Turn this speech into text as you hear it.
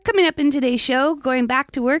Coming up in today's show, going back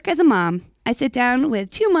to work as a mom. I sit down with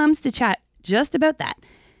two moms to chat just about that.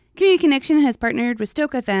 Community Connection has partnered with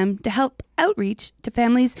Stoke FM to help outreach to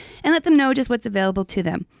families and let them know just what's available to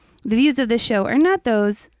them. The views of this show are not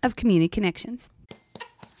those of Community Connections.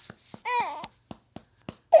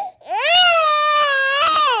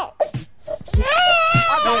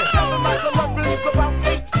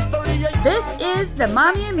 This is the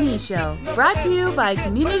Mommy and Me Show, brought to you by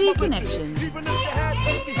Community Connection.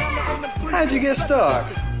 How'd you get stuck?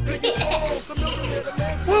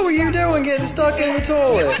 What were you doing getting stuck in the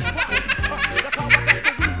toilet?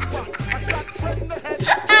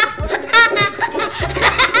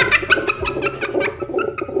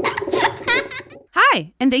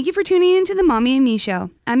 Hi, and thank you for tuning into the Mommy and Me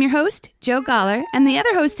Show. I'm your host, Jo Goller, and the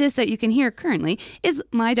other hostess that you can hear currently is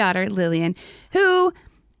my daughter, Lillian, who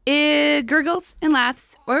gurgles and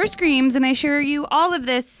laughs or screams, and I assure you all of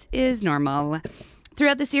this is normal.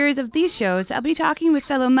 Throughout the series of these shows, I'll be talking with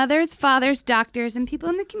fellow mothers, fathers, doctors, and people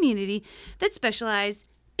in the community that specialize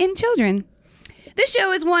in children. This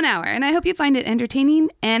show is 1 hour, and I hope you find it entertaining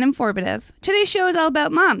and informative. Today's show is all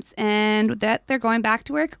about moms, and that they're going back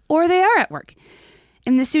to work or they are at work.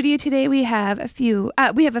 In the studio today, we have a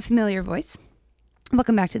familiar voice.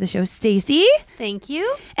 Welcome back to the show, Stacy. Thank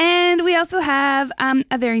you. And we also have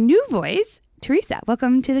a very new voice, Teresa.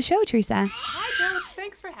 Welcome to the show, Teresa. Hi, Jo.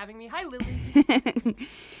 Thanks for having me. Hi, Lily.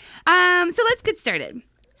 So let's get started.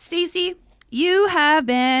 Stacy, you have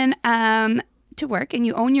been to work and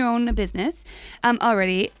you own your own business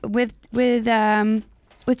already with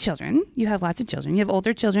children. You have lots of children. You have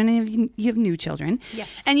older children and you have new children.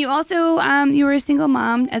 Yes. And you also you were a single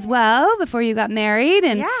mom as well before you got married,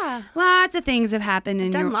 and lots of things have happened.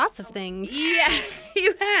 I've done lots of things. Yes,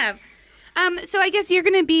 you have. So I guess you're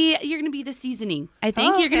gonna be the seasoning. I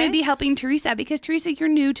think you're gonna be helping Teresa, because Teresa, you're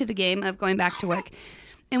new to the game of going back to work,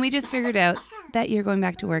 and we just figured out that you're going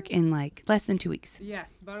back to work in like less than 2 weeks. Yes,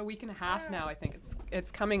 about a week and a half now. I think it's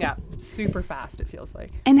coming up super fast. It feels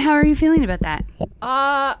like. And how are you feeling about that?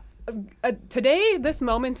 Today, this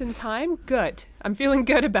moment in time, good. I'm feeling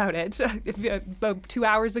good about it. About 2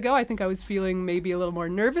 hours ago, I think I was feeling maybe a little more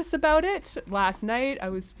nervous about it. Last night, I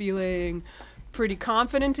was feeling pretty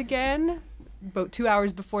confident again. About 2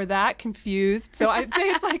 hours before that, confused. So I'd say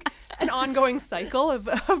it's like an ongoing cycle of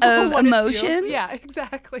emotions. Yeah,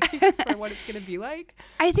 exactly. For what it's going to be like.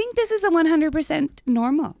 I think this is a 100%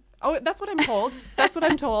 normal. Oh, that's what I'm told. That's what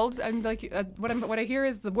I'm told. I'm like, what I hear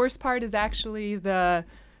is the worst part is actually the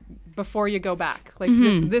before you go back. Like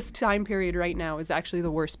this time period right now is actually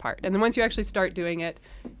the worst part. And then once you actually start doing it,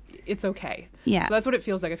 it's okay. Yeah. So that's what it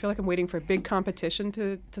feels like. I feel like I'm waiting for a big competition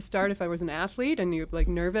to start if I was an athlete, and you're like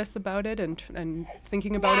nervous about it and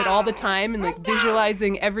thinking about it all the time and like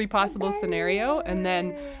visualizing every possible scenario, and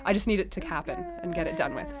then I just need it to happen and get it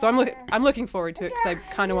done with. So I'm looking forward to it because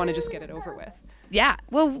I kind of want to just get it over with. Yeah.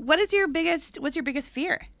 Well, what's your biggest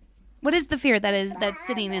fear? What is the fear that's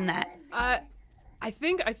sitting in that? I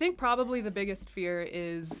think probably the biggest fear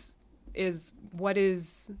is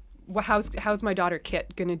how's my daughter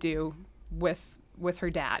Kit gonna do with her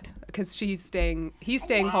dad, because he's staying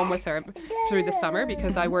home with her through the summer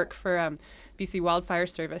because I work for BC Wildfire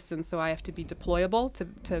Service, and so I have to be deployable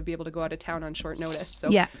to be able to go out of town on short notice. So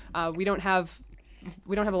we don't have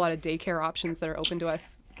a lot of daycare options that are open to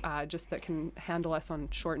us, just that can handle us on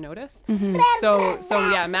short notice. Mm-hmm.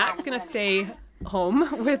 So Matt's gonna stay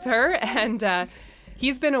home with her, and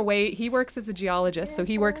he's been away. He works as a geologist, so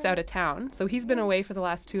he works out of town. So he's been away for the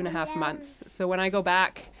last 2.5 months. So when I go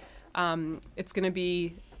back, it's going to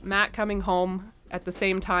be Matt coming home at the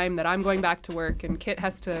same time that I'm going back to work, and Kit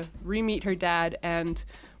has to re-meet her dad and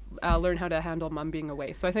learn how to handle mom being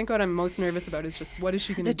away. So I think what I'm most nervous about is just what is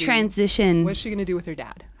she going to do? The transition. What is she going to do with her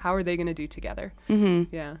dad? How are they going to do together?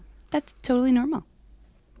 Mm-hmm. Yeah. That's totally normal.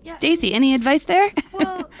 Yeah. Stacy, any advice there?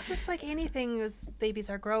 Well, just like anything, as babies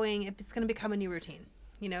are growing, it's going to become a new routine.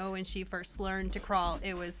 You know, when she first learned to crawl,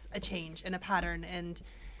 it was a change and a pattern, and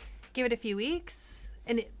give it a few weeks,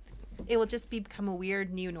 and it will just become a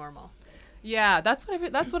weird new normal. Yeah, that's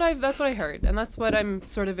what I heard, and that's what I'm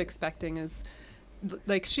sort of expecting is,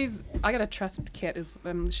 like, I gotta trust Kit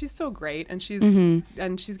she's so great, and she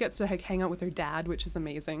gets to hang out with her dad, which is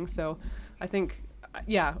amazing. So I think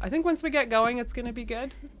once we get going, it's gonna be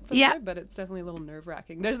good. Yeah, but it's definitely a little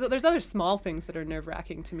nerve-wracking. There's other small things that are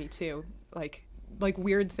nerve-wracking to me too, like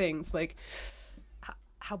weird things like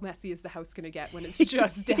how messy is the house going to get when it's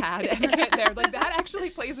just dad and Kit there? Like, that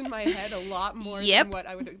actually plays in my head a lot more than what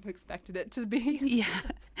I would have expected it to be. Yeah.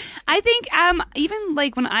 I think even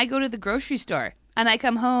like when I go to the grocery store and I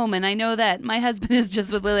come home and I know that my husband is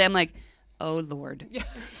just with Lily, I'm like, oh Lord. Yeah.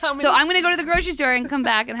 How many? So I'm going to go to the grocery store and come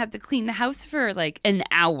back and have to clean the house for like an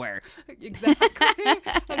hour. Exactly.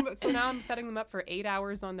 So now I'm setting them up for 8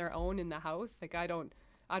 hours on their own in the house. Like I don't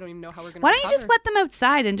even know how we're going to Why don't you just let them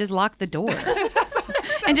outside and just lock the door?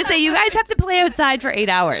 And just say, you guys have to play outside for 8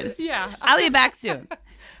 hours. Yeah. I'll be back soon.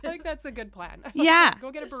 I think that's a good plan. Yeah. Go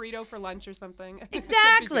get a burrito for lunch or something.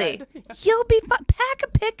 Exactly. It'll be good. You'll be fun. Pack a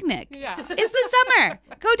picnic. Yeah. It's the summer.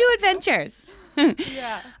 Go do adventures.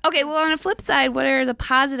 Yeah. Okay, well, on the flip side, what are the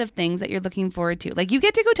positive things that you're looking forward to? Like, you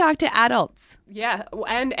get to go talk to adults. Yeah,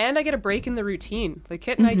 and I get a break in the routine. Like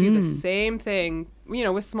Kit and I do the same thing,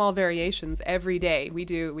 with small variations every day. We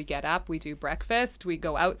get up, we do breakfast, we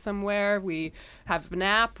go out somewhere, we have a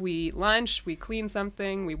nap, we eat lunch, we clean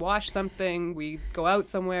something, we wash something, we go out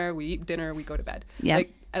somewhere, we eat dinner, we go to bed. Yeah.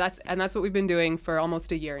 Like, that's what we've been doing for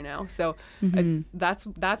almost a year now. So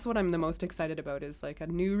that's what I'm the most excited about is like a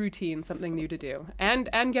new routine, something new to do, and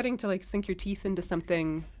getting to like sink your teeth into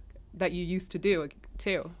something that you used to do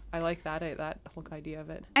too. I like that whole idea of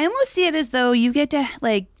it. I almost see it as though you get to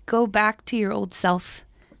like go back to your old self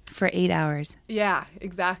for 8 hours. Yeah,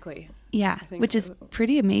 exactly. Yeah, think which so. is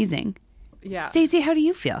pretty amazing. Yeah. Stacey, how do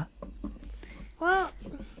you feel? Well,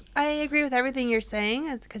 I agree with everything you're saying.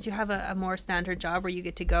 It's because you have a more standard job where you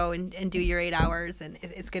get to go and do your 8 hours, and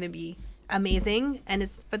it's going to be amazing. And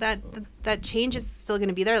but that change is still going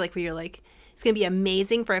to be there. Like where you're like, it's going to be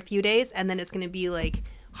amazing for a few days, and then it's going to be like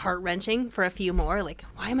heart-wrenching for a few more. Like,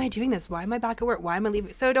 why am I doing this? Why am I back at work? Why am I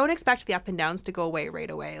leaving? So don't expect the up and downs to go away right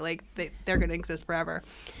away. Like they're going to exist forever.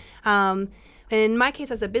 In my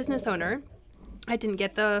case, as a business owner, I didn't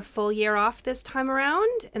get the full year off this time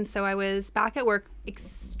around, and so I was back at work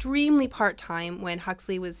extremely part-time when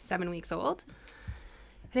Huxley was 7 weeks old.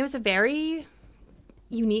 And it was a very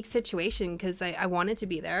unique situation because I wanted to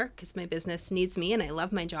be there because my business needs me and I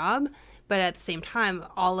love my job, but at the same time,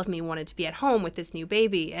 all of me wanted to be at home with this new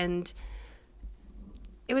baby, and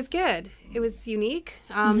it was good. It was unique.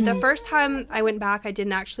 The first time I went back, I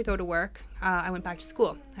didn't actually go to work. I went back to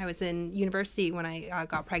school. I was in university when I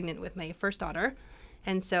got pregnant with my first daughter.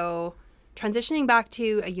 And so transitioning back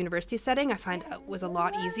to a university setting, I find was a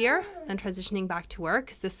lot easier than transitioning back to work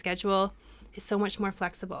because the schedule is so much more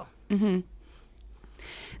flexible. Mm-hmm.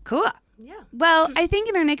 Cool. Yeah. Well, I think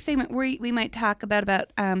in our next segment, we might talk about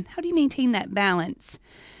how do you maintain that balance?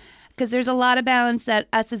 Because there's a lot of balance that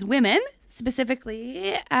us as women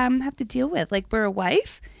specifically have to deal with. Like we're a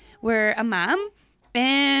wife, we're a mom,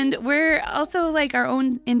 and we're also like our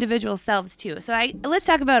own individual selves too. So let's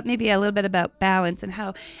talk about maybe a little bit about balance and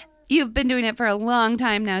how you've been doing it for a long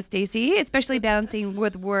time now, Stacey, especially balancing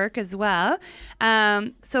with work as well.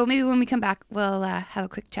 So maybe when we come back, we'll have a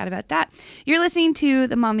quick chat about that. You're listening to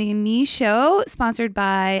the Mommy and Me Show, sponsored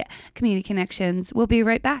by Community Connections. We'll be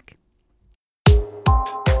right back.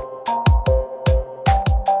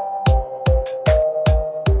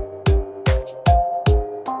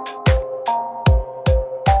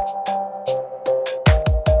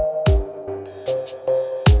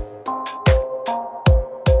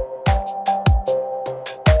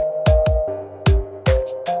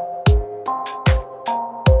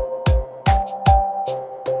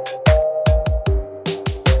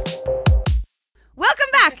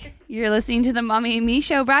 You're listening to the Mommy and Me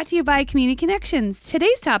Show, brought to you by Community Connections.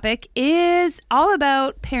 Today's topic is all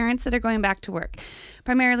about parents that are going back to work,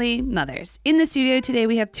 primarily mothers. In the studio today,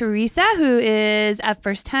 we have Teresa, who is a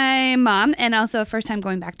first-time mom and also a first time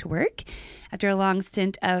going back to work after a long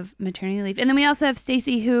stint of maternity leave. And then we also have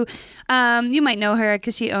Stacey, who you might know her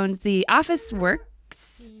because she owns the Office Works.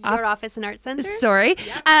 Your Office and Art Center? Sorry.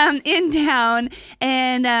 Yep. In town.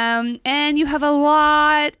 And you have a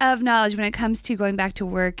lot of knowledge when it comes to going back to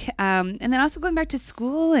work and then also going back to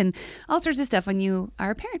school and all sorts of stuff when you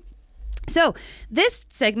are a parent. So this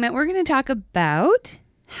segment, we're going to talk about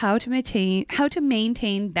how to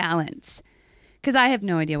maintain balance, because I have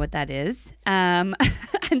no idea what that is. I'm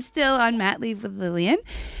still on mat leave with Lillian.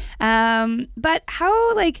 But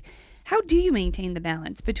how do you maintain the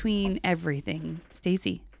balance between everything,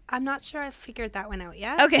 Stacey? I'm not sure I've figured that one out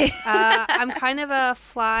yet. Okay. I'm kind of a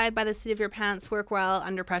fly by the seat of your pants, work well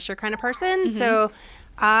under pressure kind of person. Mm-hmm. So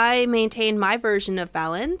I maintain my version of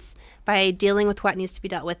balance by dealing with what needs to be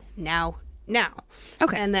dealt with now.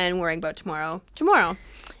 Okay. And then worrying about tomorrow.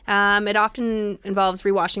 It often involves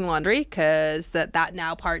rewashing laundry because that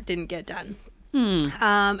now part didn't get done.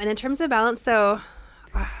 And in terms of balance, though,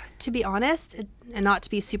 to be honest, and not to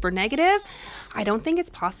be super negative, I don't think it's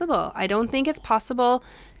possible. I don't think it's possible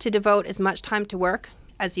to devote as much time to work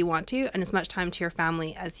as you want to and as much time to your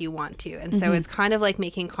family as you want to. And so it's kind of like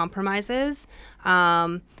making compromises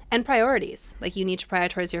and priorities. Like you need to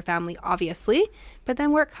prioritize your family, obviously, but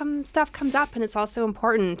then stuff comes up and it's also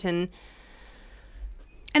important. And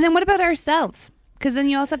then what about ourselves? Because then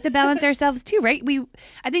you also have to balance ourselves too, right?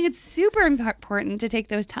 I think it's super important to take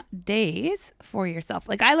those days for yourself.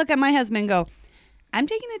 Like I look at my husband and go, I'm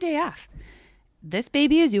taking a day off. This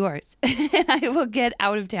baby is yours. And I will get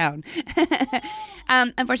out of town.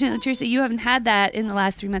 Unfortunately, Teresa, you haven't had that in the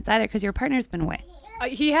last 3 months either because your partner's been away.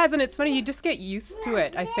 He hasn't. It's funny. You just get used to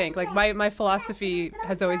it, I think. Like my philosophy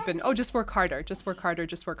has always been, just work harder, just work harder,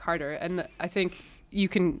 just work harder. And I think you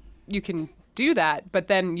can do that, but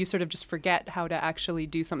then you sort of just forget how to actually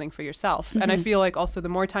do something for yourself. And I feel like also the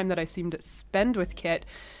more time that I seem to spend with Kit,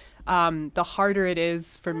 the harder it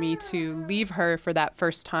is for me to leave her for that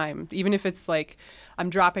first time, even if it's like I'm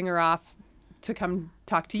dropping her off to come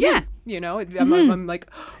talk to you. Yeah. You know, I'm like,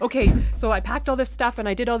 okay, so I packed all this stuff and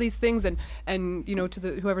I did all these things and you know, to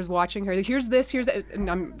whoever's watching her, here's this,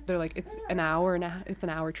 and they're like, it's an hour,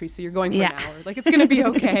 Teresa, you're going for an hour. Like, it's going to be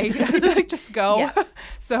okay. Like, just go. Yeah.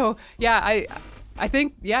 So, yeah, I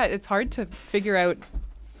think, it's hard to figure out,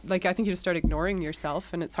 like, I think you just start ignoring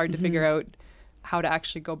yourself and it's hard to figure out how to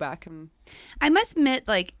actually go back. And I must admit,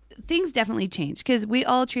 like, things definitely change because we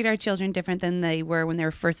all treat our children different than they were when they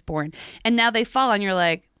were first born. And now they fall and you're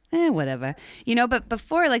like, whatever. You know, but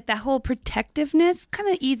before, like, that whole protectiveness kind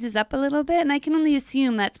of eases up a little bit. And I can only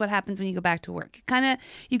assume that's what happens when you go back to work.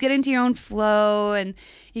 You get into your own flow and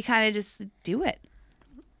you kind of just do it.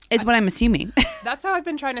 Is what I'm assuming. That's how I've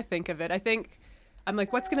been trying to think of it. I think I'm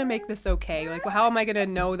like, what's going to make this okay? Like, how am I going to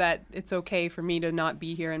know that it's okay for me to not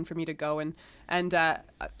be here and for me to go? And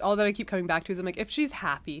all that I keep coming back to is I'm like, if she's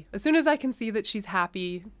happy, as soon as I can see that she's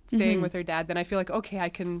happy staying with her dad, then I feel like, okay, I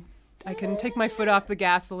can take my foot off the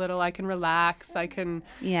gas a little. I can relax. I can,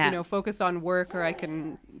 focus on work, or I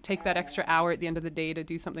can take that extra hour at the end of the day to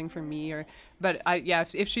do something for me. But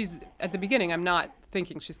if she's at the beginning, I'm not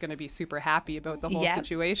thinking she's going to be super happy about the whole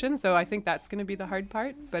situation. So I think that's going to be the hard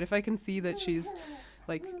part. But if I can see that she's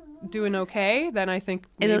like doing okay, then I think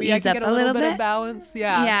maybe I can get a little bit of balance.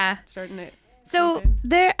 Yeah. Starting it. So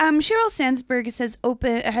there, Sheryl Sandberg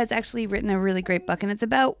has actually written a really great book, and it's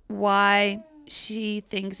about why she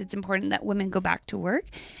thinks it's important that women go back to work.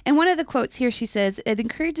 And one of the quotes here, she says, it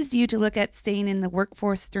encourages you to look at staying in the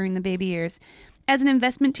workforce during the baby years as an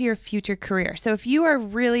investment to your future career. So if you are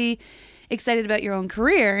really excited about your own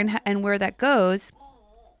career and where that goes,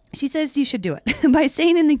 she says you should do it. By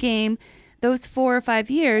staying in the game those 4 or 5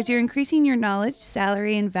 years, you're increasing your knowledge,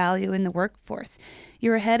 salary, and value in the workforce.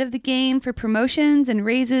 You're ahead of the game for promotions and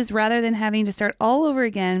raises rather than having to start all over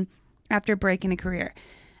again after breaking a career.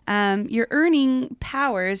 Your earning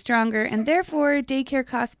power is stronger, and therefore daycare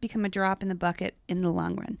costs become a drop in the bucket in the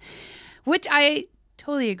long run, which I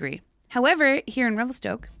totally agree. However, here in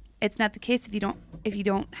Revelstoke, it's not the case if you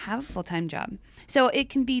don't have a full-time job. So it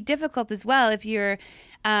can be difficult as well if you're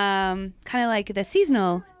kind of like the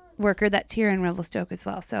seasonal worker that's here in Revelstoke as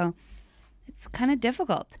well. So it's kind of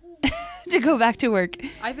difficult to go back to work.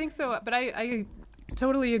 I think so, but I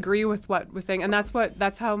totally agree with what was saying, and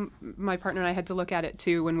that's how my partner and I had to look at it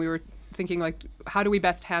too when we were thinking, like, how do we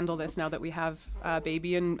best handle this now that we have a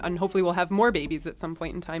baby and hopefully we'll have more babies at some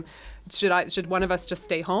point in time. Should one of us just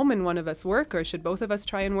stay home and one of us work, or should both of us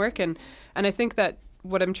try and work? And I think that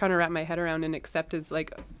what I'm trying to wrap my head around and accept is,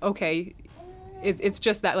 like, okay, it's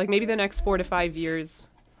just that, like, maybe the next 4 to 5 years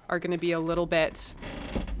are going to be a little bit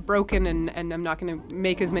broken, and I'm not going to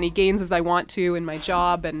make as many gains as I want to in my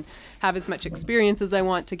job and have as much experience as I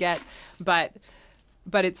want to get, but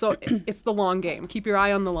it's the long game. Keep your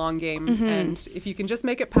eye on the long game. And if you can just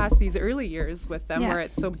make it past these early years with them where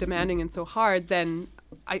it's so demanding and so hard, then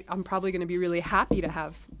I'm probably going to be really happy to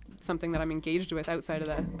have something that I'm engaged with outside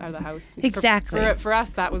of the house. Exactly. For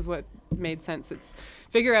us, that was what made sense. It's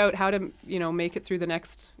figure out how to, make it through the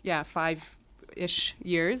next 5-ish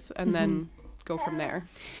years and then go from there.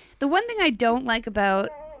 The one thing I don't like about,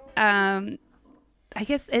 I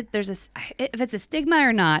guess if it's a stigma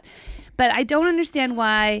or not, but I don't understand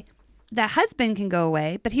why the husband can go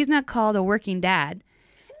away, but he's not called a working dad.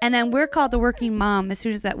 And then we're called a working mom as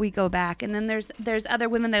soon as that we go back. And then there's other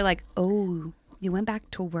women that are like, oh, you went back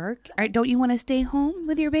to work? Don't you want to stay home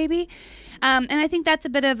with your baby? And I think that's a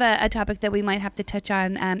bit of a topic that we might have to touch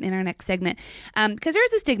on in our next segment, because there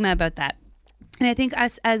is a stigma about that. And I think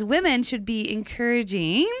us as women should be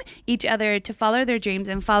encouraging each other to follow their dreams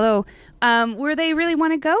and follow where they really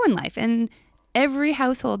want to go in life. And every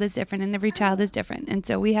household is different and every child is different. And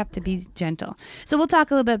so we have to be gentle. So we'll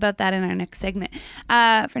talk a little bit about that in our next segment.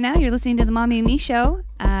 For now, you're listening to the Mommy and Me Show.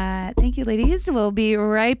 Thank you, ladies. We'll be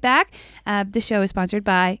right back. The show is sponsored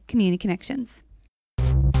by Community Connections.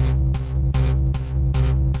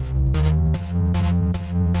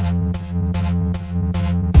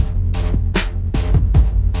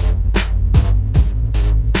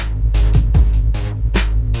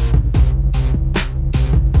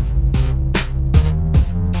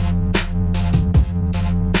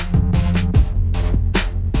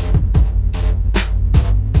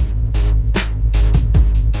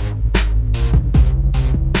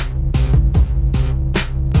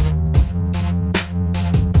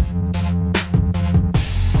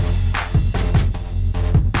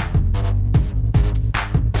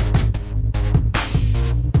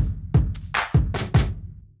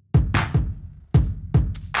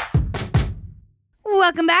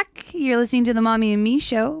 Welcome back. You're listening to the Mommy and Me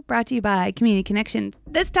Show, brought to you by Community Connections.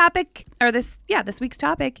 This week's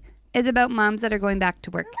topic is about moms that are going back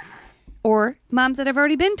to work, or moms that have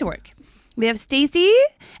already been to work. We have Stacy,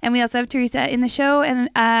 and we also have Teresa in the show, and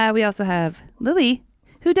we also have Lily,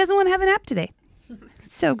 who doesn't want to have a nap today.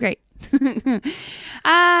 So great.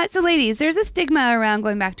 So ladies, there's a stigma around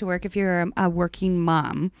going back to work if you're a working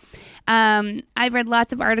mom. I've read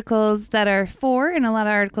lots of articles that are for and a lot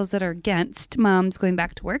of articles that are against moms going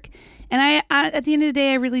back to work. And I at the end of the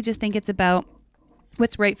day, I really just think it's about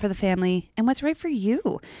what's right for the family and what's right for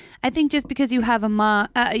you. I think just because you have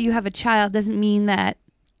a child doesn't mean that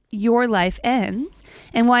your life ends.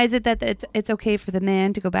 And why is it that it's okay for the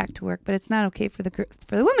man to go back to work, but it's not okay for the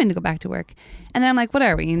woman to go back to work? And then I'm like, what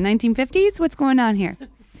are we, in 1950s? What's going on here?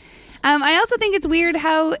 I also think it's weird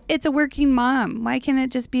how it's a working mom. Why can't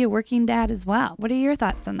it just be a working dad as well? What are your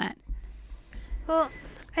thoughts on that? Well,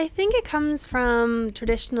 I think it comes from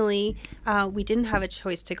traditionally we didn't have a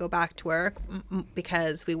choice to go back to work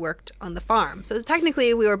because we worked on the farm. So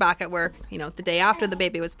technically we were back at work, the day after the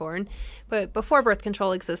baby was born. But before birth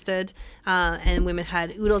control existed and women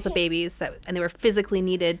had oodles of babies and they were physically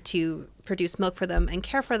needed to produce milk for them and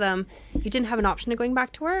care for them, you didn't have an option of going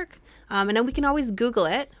back to work. And then we can always Google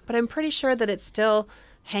it, but I'm pretty sure that it's still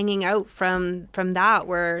hanging out from that,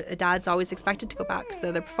 where a dad's always expected to go back because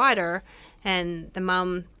they're the provider, and the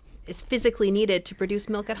mom is physically needed to produce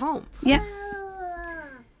milk at home. Yeah.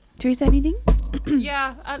 Teresa, anything?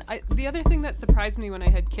 Yeah. The other thing that surprised me when I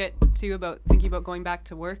had Kit, too, about thinking about going back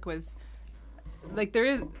to work was, like, there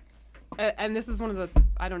is, and this is one of the,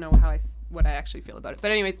 I don't know what I actually feel about it.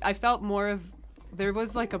 But anyways, I felt more of, there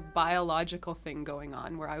was like a biological thing going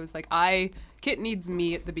on where I was like, Kit needs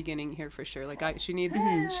me at the beginning here for sure. Like she needs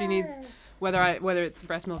whether it's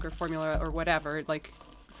breast milk or formula or whatever, like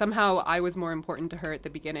somehow I was more important to her at the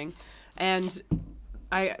beginning. And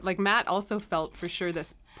I, like Matt also felt for sure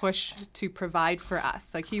this push to provide for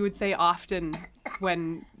us. Like he would say often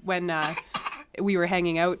when we were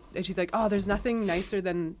hanging out, and she's like, oh, there's nothing nicer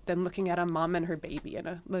than looking at a mom and her baby.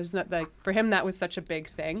 And there's not, like, for him, that was such a big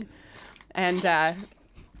thing. And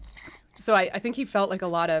so I think he felt like a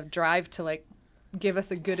lot of drive to like give us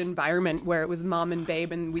a good environment where it was mom and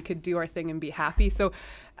babe and we could do our thing and be happy. So,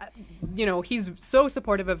 he's so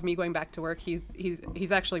supportive of me going back to work.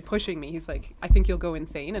 He's actually pushing me. He's like, I think you'll go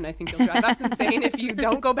insane, and I think you'll drive us insane if you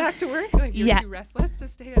don't go back to work. Like, you're too restless to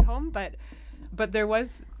stay at home. But there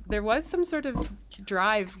was some sort of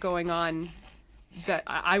drive going on that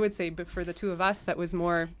I would say, but for the two of us, that was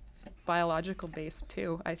more biological based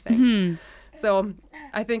too, I think. Mm-hmm. So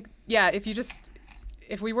I think,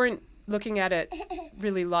 if we weren't looking at it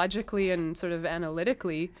really logically and sort of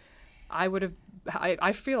analytically, I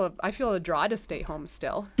feel a draw to stay home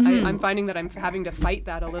still. Mm-hmm. I'm finding that I'm having to fight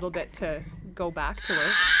that a little bit to go back to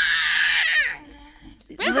work.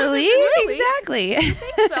 Lily? Exactly. You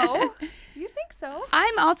think so? You think so?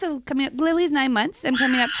 I'm also coming up. Lily's 9 months. I'm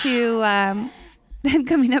coming up to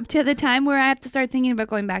the time where I have to start thinking about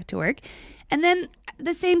going back to work. And then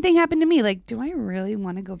the same thing happened to me. Like, do I really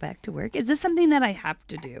want to go back to work? Is this something that I have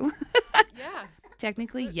to do? Yeah.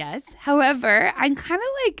 Technically, yes. However, I'm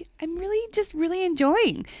really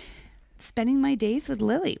enjoying spending my days with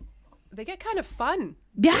Lily. They get kind of fun.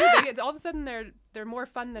 Yeah. All of a sudden, they're more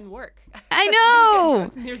fun than work. I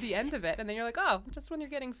know. Near the end of it, and then you're like, oh, just when you're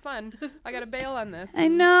getting fun, I got to bail on this. I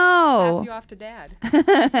know. Pass you off to dad.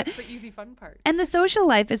 That's the easy fun part. And the social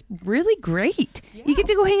life is really great. Yeah. You get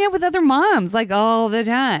to go hang out with other moms like all the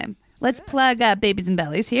time. Let's plug Babies and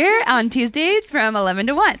Bellies here on Tuesdays from 11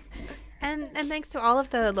 to 1. And thanks to all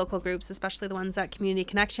of the local groups, especially the ones at Community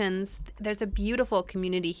Connections, there's a beautiful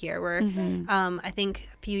community here where I think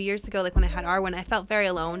a few years ago, like when I had Arwen, I felt very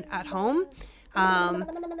alone at home.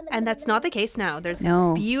 And that's not the case now. There's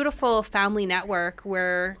No. a beautiful family network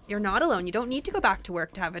where you're not alone. You don't need to go back to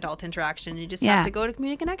work to have adult interaction. You just Yeah. have to go to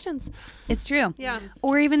Community Connections. It's true. Yeah.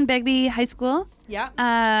 Or even Begbie High School.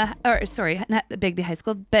 Yeah. Or sorry, not Begbie High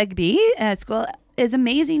School. Begbie School is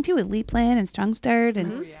amazing too with Leapland and Strong Start,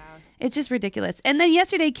 and Oh, yeah. it's just ridiculous. And then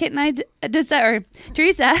yesterday, Kit and I or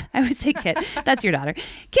Teresa, I would say Kit, that's your daughter.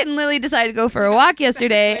 Kit and Lily decided to go for a walk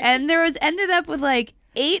yesterday, and ended up with like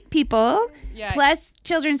 8 people Yeah. plus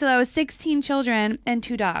children. So that was 16 children and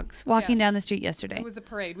 2 dogs walking down the street yesterday. It was a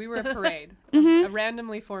parade. We were a parade. Mm-hmm. A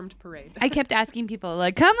randomly formed parade. I kept asking people,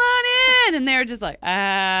 like, come on in. And they were just like,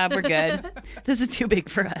 we're good. This is too big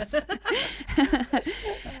for us.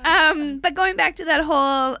 But going back to that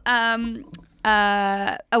whole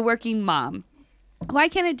a working mom, why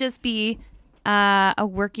can't it just be a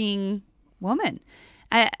working woman?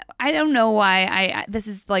 I don't know why this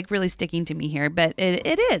is like really sticking to me here, but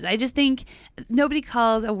it is. I just think nobody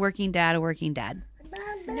calls a working dad a working dad.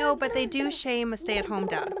 No, but they do shame a stay-at-home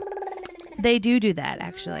dad. They do that,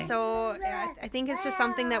 actually. So I think it's just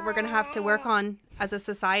something that we're going to have to work on as a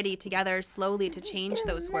society together slowly to change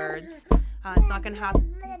those words. It's not going to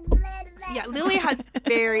happen. Yeah, Lily has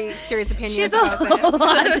very serious opinions She's about a this.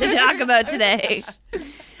 lot to talk about today.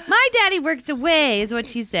 My daddy works away is what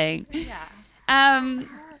she's saying. Yeah.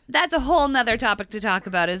 That's a whole nother topic to talk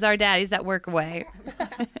about, is our daddies that work away.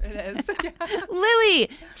 It is. Yeah. Lily,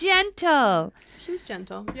 gentle. She was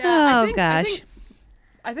gentle. Oh, I think, gosh.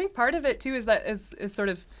 I think part of it too is that is sort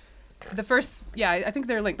of the first. Yeah, I think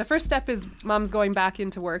they're linked. The first step is moms going back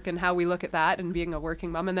into work and how we look at that and being a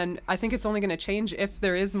working mom. And then I think it's only going to change if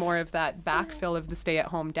there is more of that backfill of the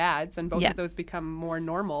stay-at-home dads, and both Yeah. of those become more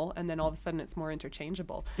normal. And then all of a sudden it's more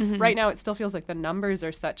interchangeable. Mm-hmm. Right now it still feels like the numbers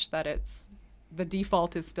are such that the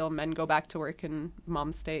default is still men go back to work and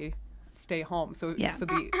moms stay home. So Yeah.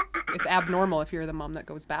 it's abnormal if you're the mom that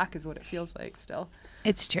goes back, is what it feels like still.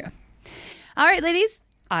 It's true. All right, ladies.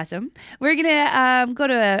 Awesome. We're going to go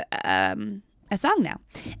to a song now.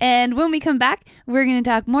 And when we come back, we're going to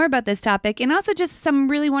talk more about this topic and also just some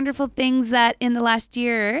really wonderful things that in the last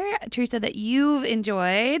year, Teresa, that you've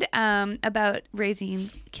enjoyed about raising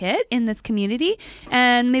Kit in this community.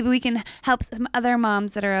 And maybe we can help some other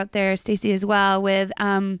moms that are out there, Stacey as well, with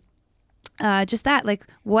just that. Like,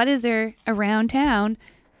 what is there around town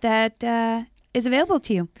that is available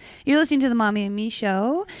to you? You're listening to the Mommy and Me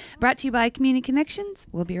Show, brought to you by Community Connections.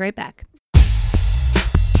 We'll be right back.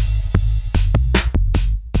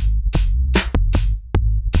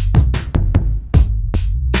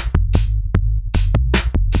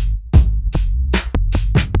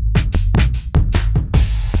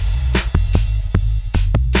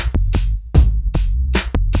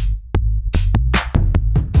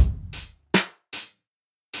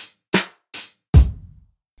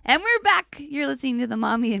 And we're back. You're listening to the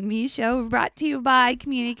Mommy and Me Show, brought to you by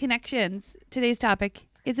Community Connections. Today's topic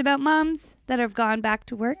is about moms that have gone back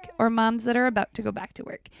to work or moms that are about to go back to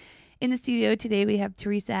work. In the studio today, we have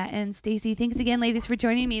Teresa and Stacey. Thanks again, ladies, for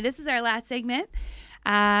joining me. This is our last segment.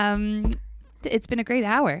 It's been a great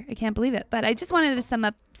hour. I can't believe it. But I just wanted to sum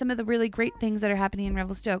up some of the really great things that are happening in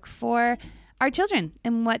Revelstoke for our children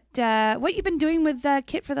and what you've been doing with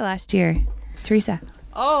Kit for the last year. Teresa.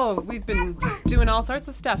 Oh, we've been doing all sorts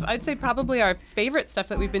of stuff. I'd say probably our favorite stuff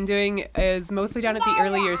that we've been doing is mostly down at the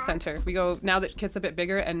Early Years Center. We go, now that Kit's a bit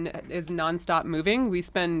bigger and is nonstop moving, we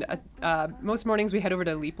spend, most mornings we head over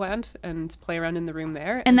to Leapland and play around in the room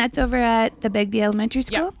there. And that's over at the Begbie Elementary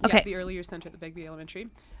School? Yeah, Okay. the Early Years Center at the Begbie Elementary.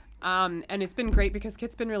 And it's been great because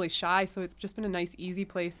Kit's been really shy, so it's just been a nice, easy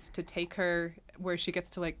place to take her where she gets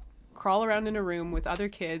to, like, crawl around in a room with other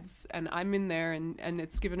kids, and I'm in there, and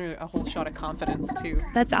it's given her a whole shot of confidence to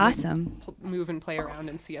That's awesome. move and play around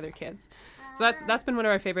and see other kids. So that's been one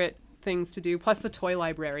of our favorite things to do. Plus the toy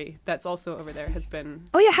library that's also over there has been.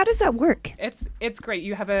 Oh yeah, how does that work? It's great.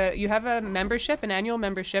 You have a membership, an annual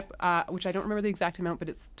membership, which I don't remember the exact amount, but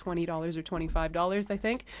it's $20 or $25, I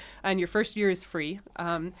think. And your first year is free.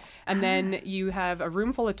 And then you have a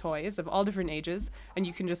room full of toys of all different ages, and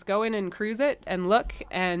you can just go in and cruise it and look,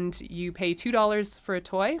 and you pay $2 for a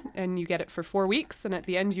toy, and you get it for 4 weeks, and at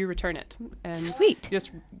the end you return it. And Sweet. you just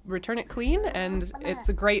return it clean, and it's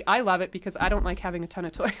a great. I love it because I don't like having a ton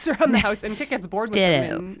of toys around the house, and Kit gets bored with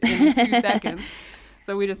them in 2 seconds.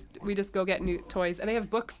 So we just go get new toys, and they have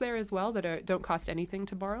books there as well that don't cost anything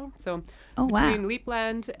to borrow. So Oh, wow. between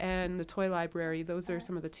Leapland and the toy library, those are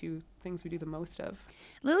some of the two things we do the most of.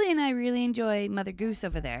 Lily and I really enjoy Mother Goose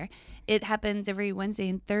over there. It happens every Wednesday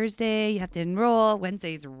and Thursday. You have to enroll.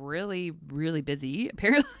 Wednesday's really, really busy,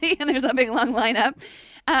 apparently, and there's a big long lineup.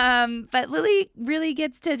 But Lily really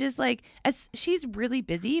gets to just she's really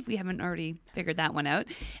busy, if we haven't already figured that one out.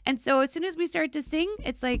 And so as soon as we start to sing,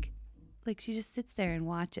 it's like she just sits there and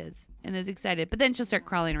watches and is excited. But then she'll start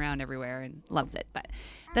crawling around everywhere and loves it. But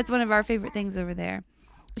that's one of our favorite things over there.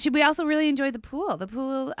 We also really enjoy the pool. The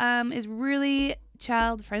pool is really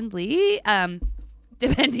child friendly.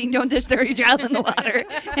 Depending, don't just throw your child in the water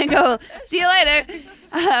and go, see you later.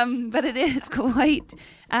 But it is quite,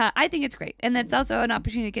 I think it's great. And it's also an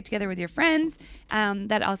opportunity to get together with your friends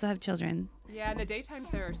that also have children. Yeah, and the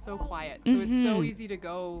daytimes there are so quiet. So it's so easy to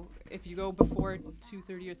go. If you go before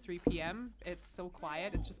 2:30 or 3 p.m., it's so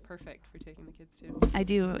quiet. It's just perfect for taking the kids to. I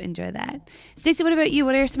do enjoy that. Stacey, what about you?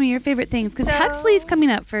 What are some of your favorite things? Because Huxley's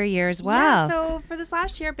coming up for a year as well. Yeah, so for this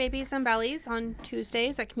last year, Babies and Bellies on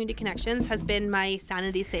Tuesdays at Community Connections has been my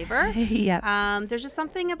sanity saver. Yep. There's just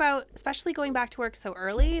something about, especially going back to work so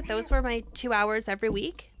early, those were my 2 hours every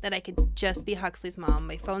week that I could just be Huxley's mom.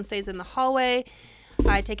 My phone stays in the hallway.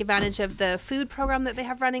 I take advantage of the food program that they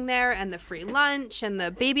have running there and the free lunch and the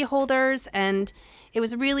baby holders. And it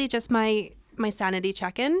was really just my sanity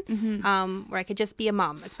check-in where I could just be a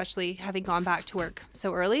mom, especially having gone back to work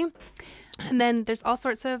so early. And then there's all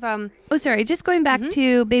sorts of... Just going back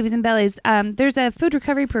to Babies and Bellies, there's a food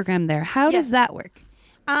recovery program there. How does that work?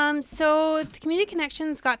 So the Community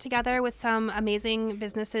Connections got together with some amazing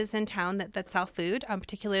businesses in town that sell food,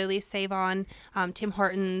 particularly Save On, Tim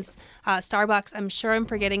Hortons, Starbucks. I'm sure I'm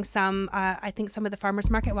forgetting some. I think some of the farmers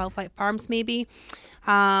market, Wildlife Farms maybe.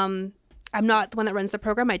 I'm not the one that runs the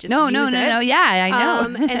program. I just use it. No. Yeah, I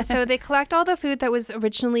know. And so they collect all the food that was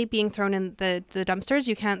originally being thrown in the dumpsters.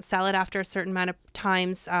 You can't sell it after a certain amount of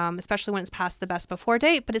times, especially when it's past the best before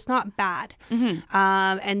date, but it's not bad.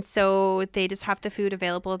 And so they just have the food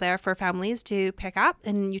available there for families to pick up,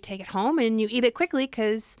 and you take it home and you eat it quickly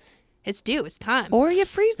because it's due. It's time. Or you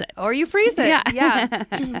freeze it.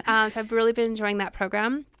 Yeah. So I've really been enjoying that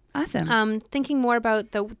program. Awesome. Thinking more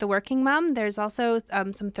about the working mom, there's also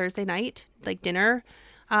some Thursday night dinner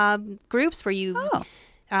groups where you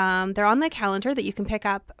they're on the calendar that you can pick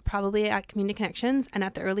up probably at Community Connections and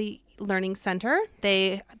at the Early Learning Center.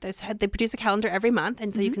 They produce a calendar every month,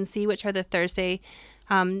 and so you can see which are the Thursday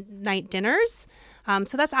night dinners.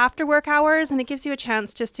 So that's after work hours, and it gives you a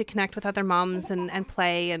chance just to connect with other moms and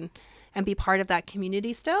play and be part of that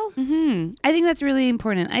community still. I think that's really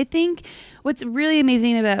important. I think what's really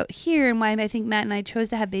amazing about here and why I think Matt and I chose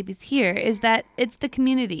to have babies here is that it's the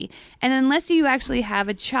community. And unless you actually have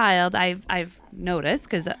a child, I've noticed,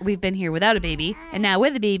 because we've been here without a baby and now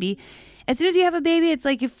with a baby, as soon as you have a baby, it's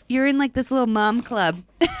like if you're in this little mom club.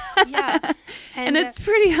 Yeah. And it's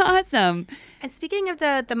pretty awesome. And speaking of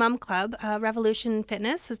the mom club, Revolution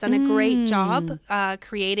Fitness has done a great job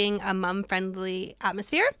creating a mom-friendly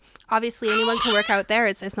atmosphere. Obviously, anyone can work out there.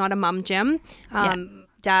 It's not a mom gym.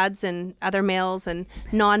 Dads and other males and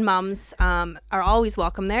non-moms are always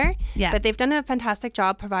welcome there. Yeah. But they've done a fantastic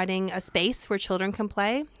job providing a space where children can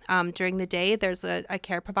play. During the day, there's a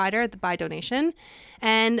care provider by donation.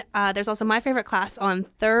 And there's also my favorite class on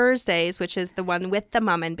Thursdays, which is the one with the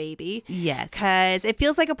mom and baby. Yes. Because it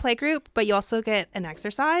feels like a play group, but you also get an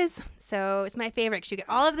exercise. So it's my favorite because you get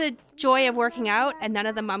all of the joy of working out and none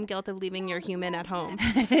of the mom guilt of leaving your human at home.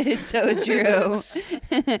 It's so true.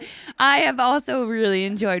 I have also really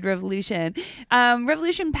enjoyed Revolution.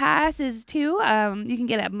 Revolution Pass is too. You can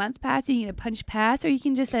get a month pass, you can get a punch pass, or you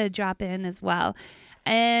can just drop in as well.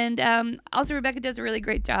 And also Rebecca does a really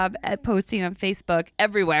great job at posting on Facebook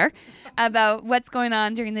everywhere about what's going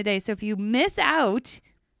on during the day. So if you miss out,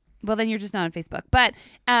 well, then you're just not on Facebook. But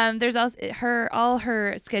there's also all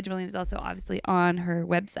her scheduling is also obviously on her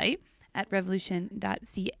website at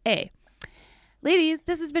revolution.ca. Ladies,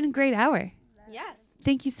 this has been a great hour. Yes.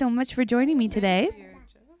 Thank you so much for joining me today.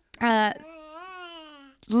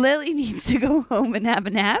 Lily needs to go home and have a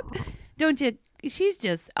nap. Don't you? She's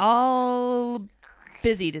just all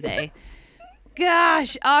busy today.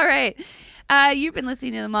 Gosh. All right. You've been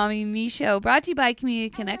listening to the Mommy and Me Show, brought to you by Community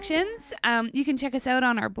Connections. You can check us out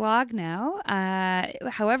on our blog now.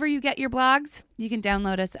 However you get your blogs, you can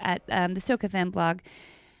download us at the Stoke FM blog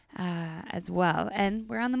as well. And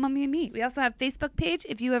we're on the Mommy and Me. We also have a Facebook page.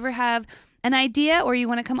 If you ever have an idea or you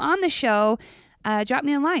want to come on the show, drop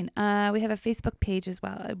me a line. We have a Facebook page as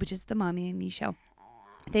well, which is the Mommy and Me Show.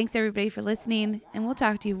 Thanks, everybody, for listening, and we'll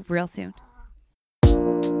talk to you real soon.